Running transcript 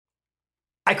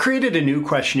I created a new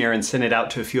questionnaire and sent it out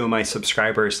to a few of my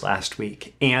subscribers last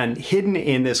week. And hidden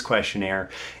in this questionnaire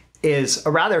is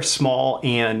a rather small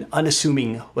and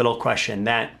unassuming little question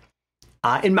that,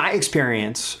 in my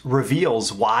experience,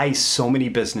 reveals why so many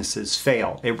businesses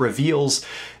fail. It reveals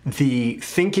the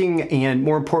thinking, and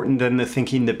more important than the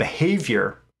thinking, the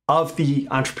behavior of the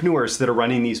entrepreneurs that are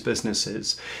running these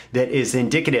businesses that is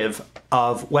indicative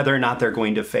of whether or not they're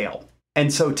going to fail.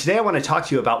 And so today I want to talk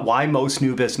to you about why most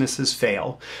new businesses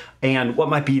fail and what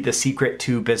might be the secret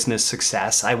to business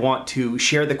success. I want to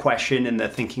share the question and the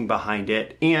thinking behind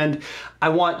it. And I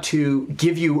want to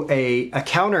give you a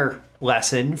counter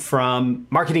lesson from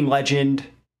marketing legend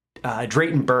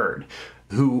Drayton Bird,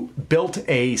 who built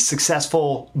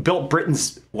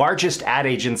Britain's largest ad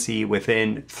agency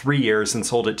within 3 years and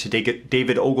sold it to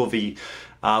David Ogilvy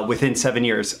within 7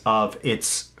 years of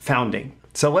its founding.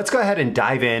 So let's go ahead and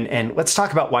dive in and let's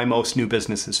talk about why most new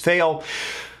businesses fail.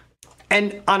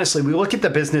 And honestly, we look at the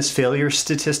business failure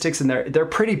statistics and they're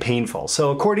pretty painful.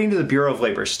 So according to the Bureau of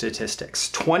Labor Statistics,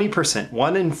 20%,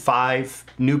 1 in 5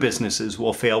 new businesses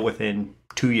will fail within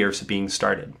 2 years of being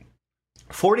started.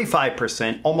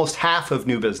 45%, almost half of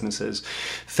new businesses,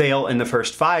 fail in the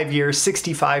first 5 years,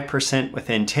 65%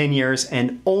 within 10 years,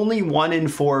 and only 1 in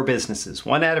 4 businesses,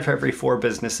 1 out of every 4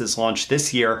 businesses launched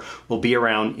this year will be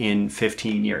around in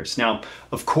 15 years. Now,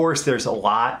 of course, there's a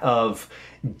lot of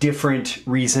different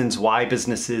reasons why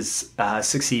businesses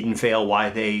succeed and fail, why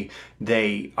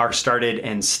they are started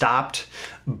and stopped,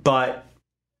 but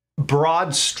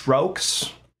broad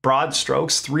strokes,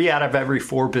 3 out of every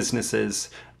 4 businesses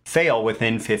fail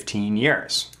within 15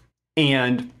 years.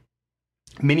 And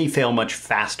many fail much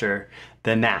faster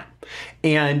than that.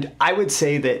 And I would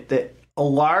say that a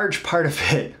large part of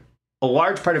it,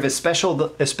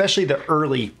 especially the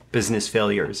early business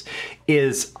failures,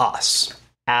 is us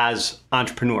as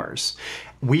entrepreneurs.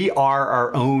 We are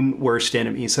our own worst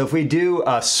enemy. So if we do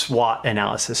a SWOT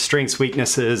analysis, strengths,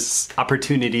 weaknesses,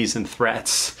 opportunities, and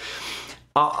threats,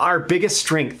 our biggest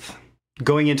strength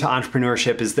going into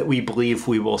entrepreneurship is that we believe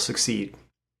we will succeed.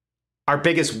 Our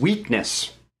biggest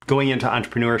weakness going into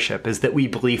entrepreneurship is that we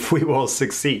believe we will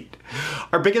succeed.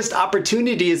 Our biggest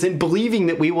opportunity is in believing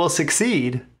that we will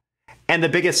succeed. And the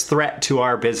biggest threat to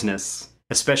our business,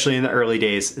 especially in the early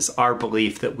days, is our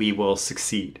belief that we will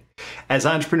succeed. As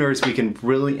entrepreneurs, we can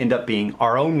really end up being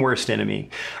our own worst enemy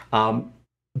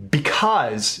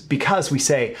because we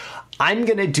say, I'm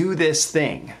going to do this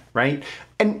thing, right?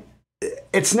 And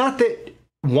it's not that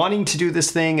wanting to do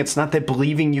this thing, it's not that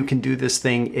believing you can do this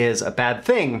thing is a bad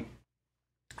thing.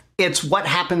 It's what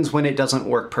happens when it doesn't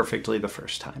work perfectly the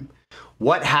first time.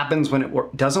 What happens when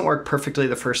it doesn't work perfectly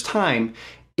the first time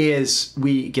is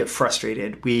we get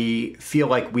frustrated. We feel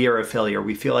like we are a failure.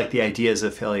 We feel like the idea is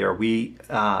a failure. We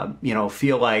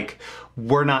feel like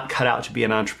we're not cut out to be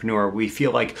an entrepreneur. We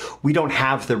feel like we don't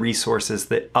have the resources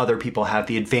that other people have,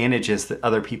 the advantages that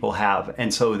other people have.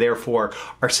 And so therefore,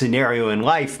 our scenario in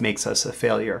life makes us a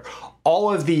failure.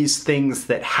 All of these things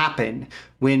that happen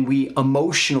when we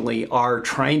emotionally are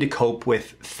trying to cope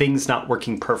with things not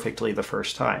working perfectly the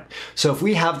first time. So if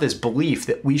we have this belief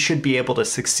that we should be able to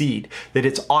succeed, that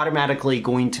it's automatically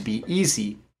going to be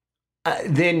easy,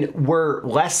 then we're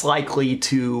less likely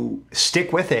to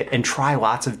stick with it and try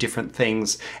lots of different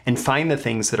things and find the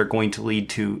things that are going to lead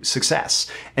to success.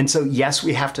 And so, yes,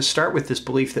 we have to start with this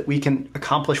belief that we can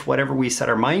accomplish whatever we set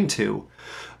our mind to,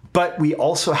 but we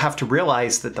also have to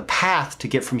realize that the path to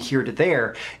get from here to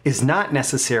there is not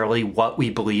necessarily what we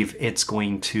believe it's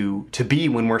going to be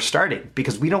when we're starting,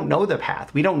 because we don't know the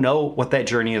path. We don't know what that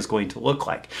journey is going to look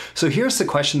like. So here's the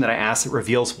question that I asked that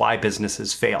reveals why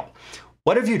businesses fail.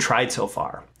 What have you tried so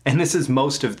far? And this is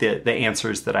most of the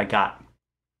answers that I got.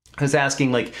 I was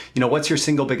asking, what's your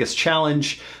single biggest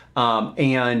challenge?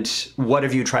 And what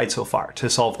have you tried so far to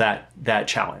solve that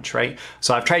challenge, right?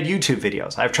 So I've tried YouTube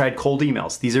videos. I've tried cold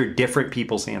emails. These are different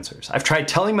people's answers. I've tried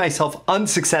telling myself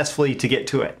unsuccessfully to get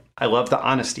to it. I love the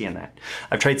honesty in that.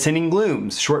 I've tried sending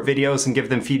looms, short videos, and give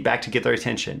them feedback to get their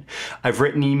attention. I've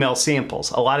written email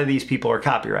samples. A lot of these people are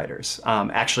copywriters.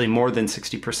 Actually, more than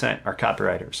 60% are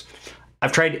copywriters.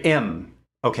 I've tried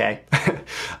okay.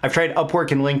 I've tried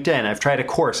Upwork and LinkedIn. I've tried a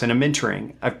course and a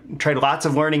mentoring. I've tried lots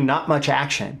of learning, not much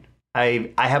action. I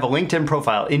have a LinkedIn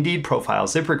profile, Indeed profile,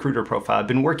 ZipRecruiter profile. I've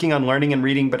been working on learning and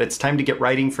reading, but it's time to get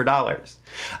writing for dollars.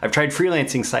 I've tried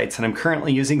freelancing sites, and I'm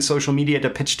currently using social media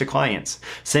to pitch to clients,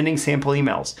 sending sample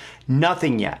emails.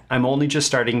 Nothing yet. I'm only just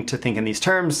starting to think in these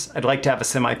terms. I'd like to have a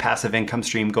semi-passive income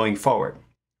stream going forward,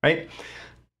 right?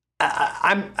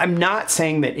 I'm not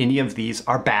saying that any of these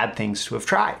are bad things to have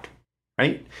tried,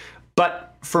 right?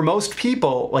 But for most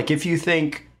people, if you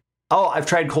think, oh, I've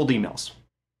tried cold emails.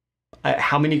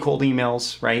 how many cold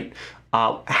emails, right?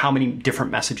 How many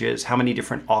different messages, how many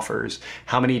different offers,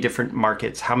 how many different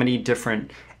markets, how many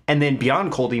different, and then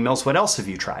beyond cold emails, what else have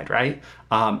you tried, right?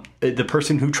 The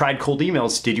person who tried cold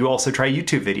emails, did you also try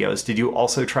YouTube videos? Did you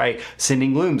also try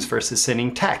sending looms versus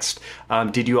sending text?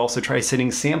 Did you also try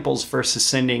sending samples versus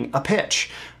sending a pitch?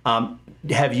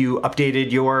 Have you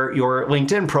updated your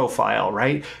LinkedIn profile,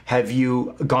 right? Have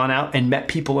you gone out and met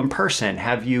people in person?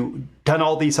 Have you done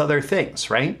all these other things,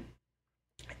 right?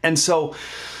 And so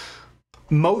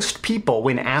most people,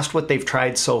 when asked what they've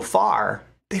tried so far,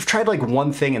 they've tried like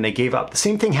one thing and they gave up. The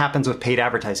same thing happens with paid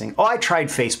advertising. Oh, I tried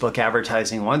Facebook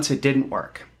advertising once, it didn't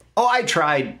work. Oh, I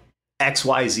tried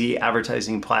XYZ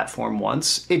advertising platform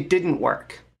once, it didn't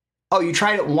work. Oh, you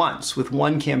tried it once with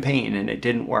one campaign and it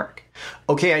didn't work.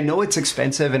 Okay, I know it's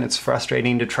expensive and it's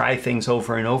frustrating to try things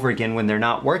over and over again when they're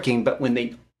not working, but when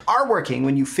they are working,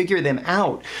 when you figure them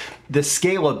out, the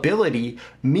scalability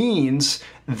means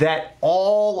that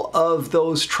all of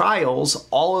those trials,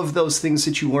 all of those things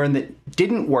that you learned that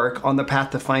didn't work on the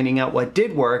path to finding out what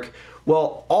did work,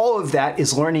 well, all of that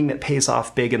is learning that pays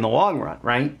off big in the long run,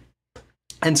 right?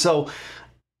 And so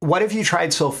what have you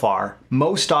tried so far?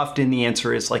 Most often the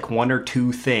answer is like one or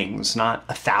two things, not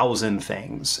 1,000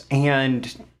 things.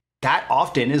 And that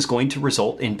often is going to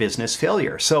result in business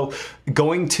failure. So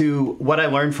going to what I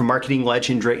learned from marketing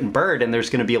legend Drayton Bird, and there's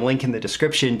going to be a link in the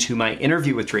description to my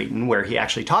interview with Drayton where he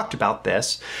actually talked about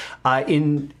this.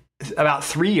 In about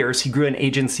 3 years, he grew an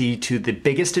agency to the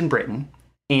biggest in Britain,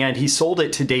 and he sold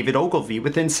it to David Ogilvy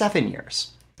within 7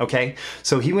 years. Okay,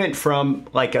 so he went from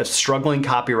like a struggling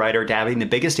copywriter to having the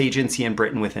biggest agency in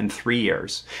Britain within 3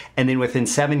 years. And then within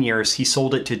 7 years, he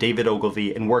sold it to David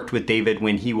Ogilvy and worked with David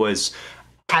when he was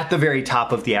at the very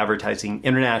top of the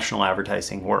international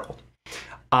advertising world.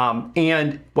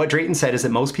 And what Drayton said is that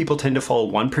most people tend to follow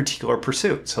one particular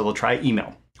pursuit. So they'll try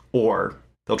email, or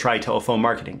they'll try telephone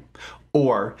marketing,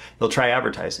 or they'll try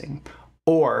advertising,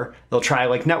 or they'll try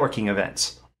like networking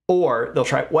events, or they'll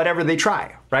try whatever they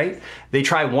try, right? They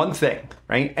try one thing,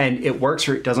 right? And it works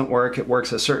or it doesn't work. It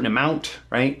works a certain amount,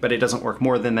 right? But it doesn't work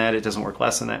more than that. It doesn't work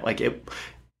less than that. Like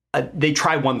they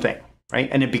try one thing, right?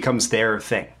 And it becomes their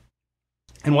thing.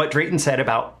 And what Drayton said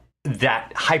about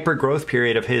that hyper growth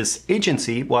period of his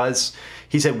agency was,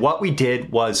 he said, what we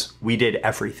did was we did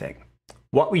everything.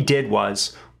 What we did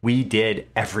was we did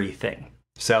everything.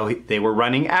 So they were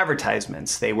running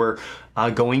advertisements. They were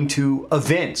going to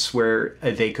events where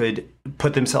they could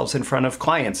put themselves in front of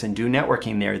clients and do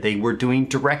networking there. They were doing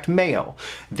direct mail.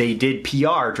 They did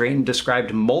PR. Drayton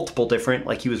described multiple different,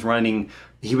 like he was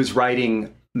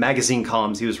writing magazine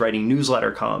columns, he was writing newsletter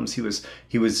columns, he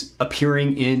was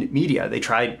appearing in media. They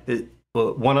tried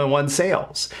one-on-one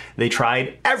sales. They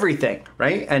tried everything,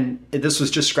 right? And this was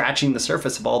just scratching the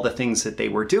surface of all the things that they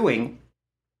were doing.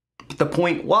 But the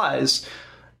point was,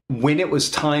 when it was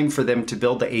time for them to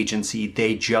build the agency,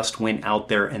 they just went out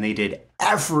there and they did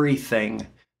everything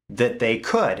that they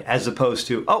could, as opposed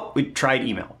to, oh, we tried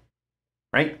email,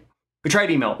 right? We tried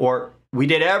email, or we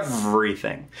did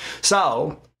everything.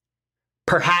 So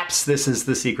perhaps this is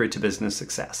the secret to business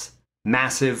success.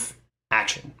 Massive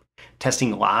action.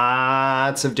 Testing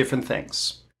lots of different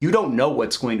things. You don't know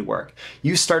what's going to work.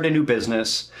 You start a new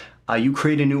business, you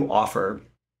create a new offer,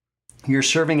 you're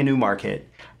serving a new market.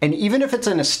 And even if it's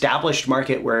an established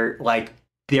market where like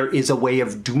there is a way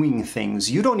of doing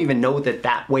things, you don't even know that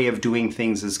that way of doing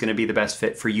things is going to be the best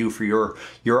fit for you, for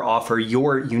your offer,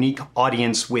 your unique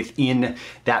audience within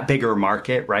that bigger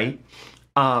market, right?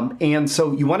 And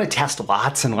so you want to test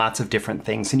lots and lots of different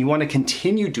things, and you want to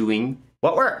continue doing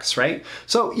what works, right?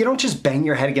 So you don't just bang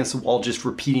your head against the wall just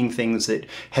repeating things that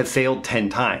have failed 10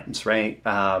 times, right?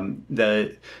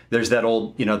 There's that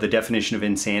old, the definition of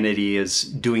insanity is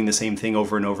doing the same thing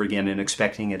over and over again and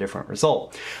expecting a different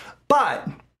result. But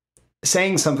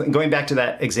saying something, going back to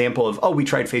that example of, oh, we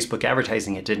tried Facebook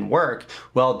advertising, it didn't work.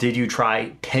 Well, did you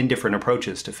try 10 different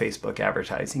approaches to Facebook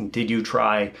advertising? Did you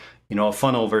try, a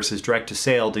funnel versus direct to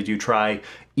sale? Did you try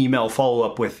email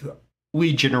follow-up with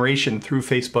lead generation through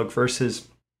Facebook versus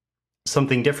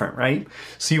something different, right?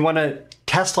 So you want to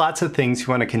test lots of things. You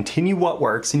want to continue what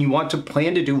works, and you want to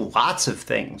plan to do lots of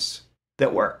things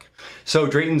that work. So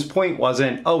Drayton's point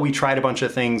wasn't, oh, we tried a bunch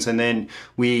of things and then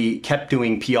we kept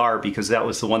doing PR because that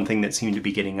was the one thing that seemed to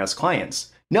be getting us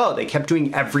clients. No, they kept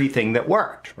doing everything that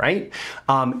worked, right?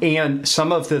 And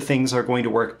some of the things are going to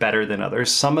work better than others.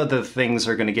 Some of the things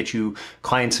are going to get you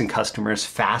clients and customers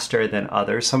faster than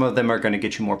others. Some of them are going to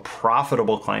get you more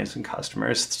profitable clients and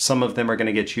customers. Some of them are going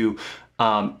to get you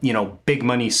big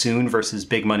money soon versus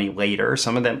big money later.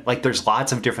 Some of them, like there's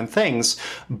lots of different things,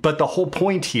 but the whole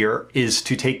point here is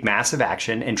to take massive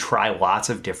action and try lots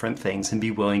of different things and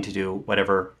be willing to do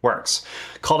whatever works.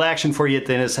 Call to action for you at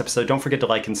the end of this episode. Don't forget to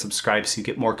like and subscribe so you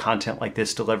get more content like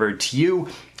this delivered to you.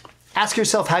 Ask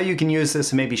yourself how you can use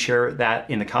this and maybe share that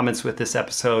in the comments with this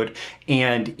episode.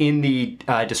 And in the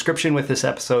description with this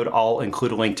episode, I'll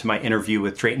include a link to my interview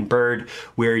with Drayton Bird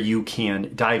where you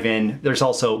can dive in. There's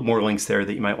also more links there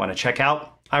that you might want to check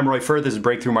out. I'm Roy Furr. This is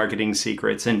Breakthrough Marketing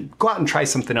Secrets, and go out and try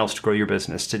something else to grow your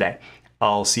business today.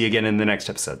 I'll see you again in the next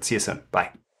episode. See you soon.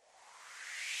 Bye.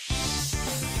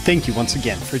 Thank you once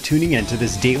again for tuning in to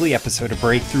this daily episode of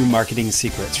Breakthrough Marketing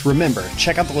Secrets. Remember,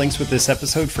 check out the links with this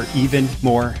episode for even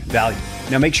more value.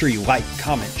 Now make sure you like,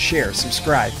 comment, share,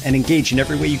 subscribe, and engage in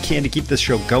every way you can to keep this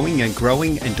show going and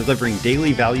growing and delivering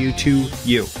daily value to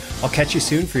you. I'll catch you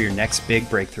soon for your next big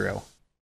breakthrough.